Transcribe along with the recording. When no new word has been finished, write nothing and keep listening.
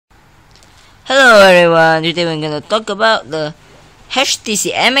Hello everyone, today we're gonna talk about the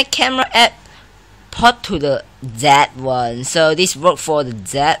HTC MX camera app port to the Z1. So this work for the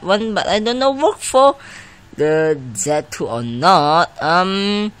Z1, but I don't know work for the Z2 or not.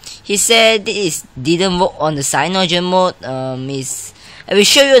 He said this didn't work on the CyanogenMod. I will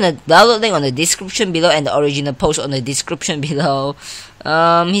show you the download link on the description below and the original post on the description below.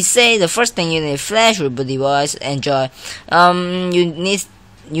 He said the first thing you need flash, reboot device, enjoy.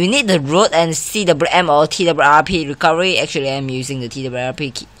 You need the root and CWM or TWRP recovery. Actually, I'm using the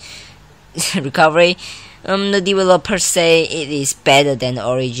TWRP recovery. The developers say it is better than the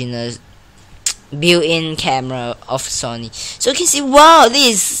original built-in camera of Sony. So you can see, wow,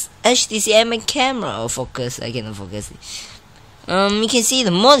 this HTC MX camera. Focus, I cannot focus it. You can see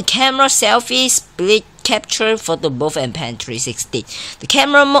the mode: camera, selfie, split, capture, photo both, and pan 360. The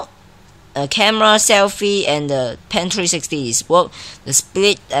camera mode, camera, selfie, and the pan 360 is work. The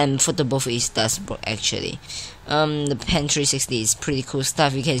split and photo both does work actually. The pan 360 is pretty cool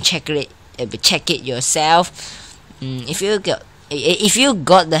stuff. You can check it yourself. If you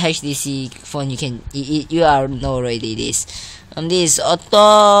got the HTC phone, you are know already this. This is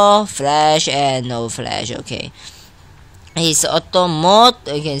auto, flash, and no flash. Okay. It's auto mode.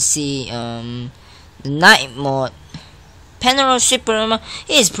 You can see the night mode. Panorama super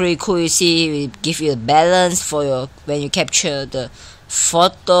is pretty cool. You see, it give you a balance for your when you capture the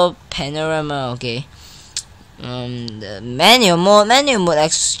photo panorama. Okay. The manual mode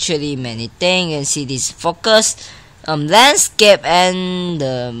actually many things. You can see this focus, landscape, and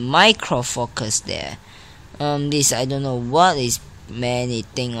the micro focus there. This I don't know what is many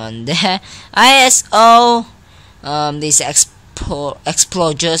thing on there. ISO. This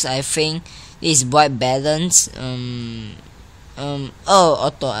exploders, I think. This white balance.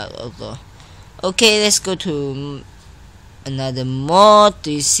 Auto. Okay, let's go to another mode.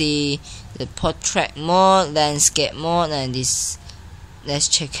 You see the portrait mode, landscape mode, and this. Let's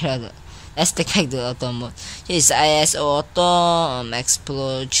check it out. Let's take back the auto mode. This is ISO auto,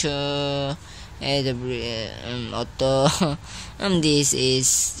 explodure, auto. This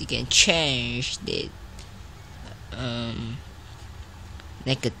is, you can change the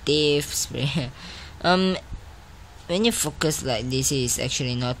negative spray. When you focus like this, is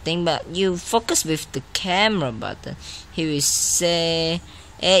actually nothing, but you focus with the camera button. Here we say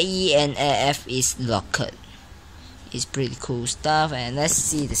AE and AF is locked. It's pretty cool stuff. And let's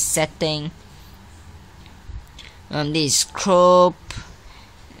see the setting. This crop.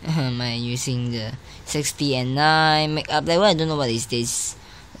 I'm using the 60 and 9 makeup level. I don't know what is this.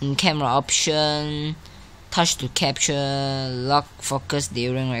 Camera option. Touch to capture, lock focus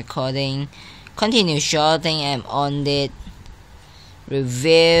during recording, continue shooting, I'm on it.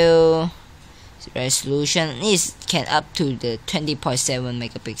 Review resolution is can up to the 20.7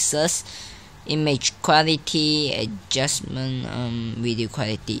 megapixels. Image quality adjustment, video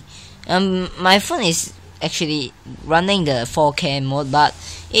quality. My phone is actually running the 4K mode, but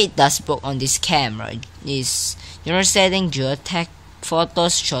it does work on this camera. Is general setting, dual tech,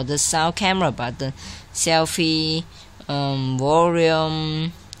 photos, shutter, sound, camera button, selfie,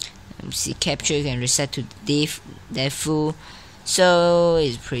 volume, see capture, you can reset to default. So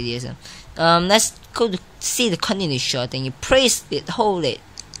it's pretty awesome. Let's go to see the continuous shot, and you press it, hold it.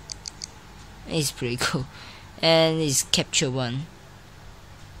 It's pretty cool. And it's capture one.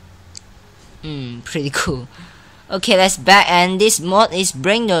 Pretty cool. Okay, let's back, and this mod is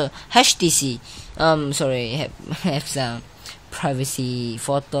bring the HTC. Sorry, have some privacy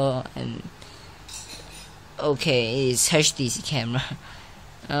photo and. Okay, it's HTC camera.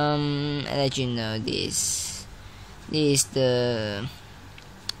 I'll let you know this. This is the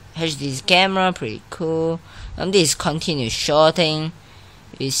HTC camera, pretty cool. This is continuous shooting.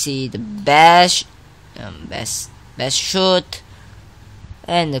 You see the best shoot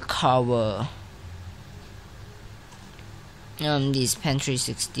and the cover. This pan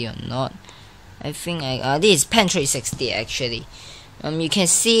 360 or not? I think this is pan 360 actually. You can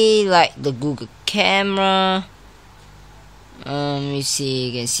see like the Google camera. You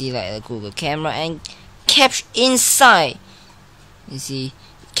can see like the Google camera and capture inside. You see,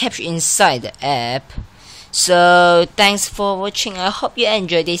 capture inside the app. So thanks for watching. I hope you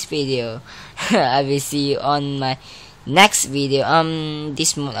enjoyed this video. I will see you on my next video.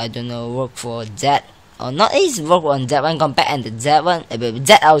 This mode I don't know work for Z or not. It's work on Z1 Compact and the Z1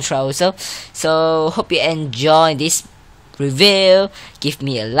 Z Ultra also. So hope you enjoy this review. Give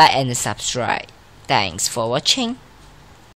me a like and a subscribe. Thanks for watching.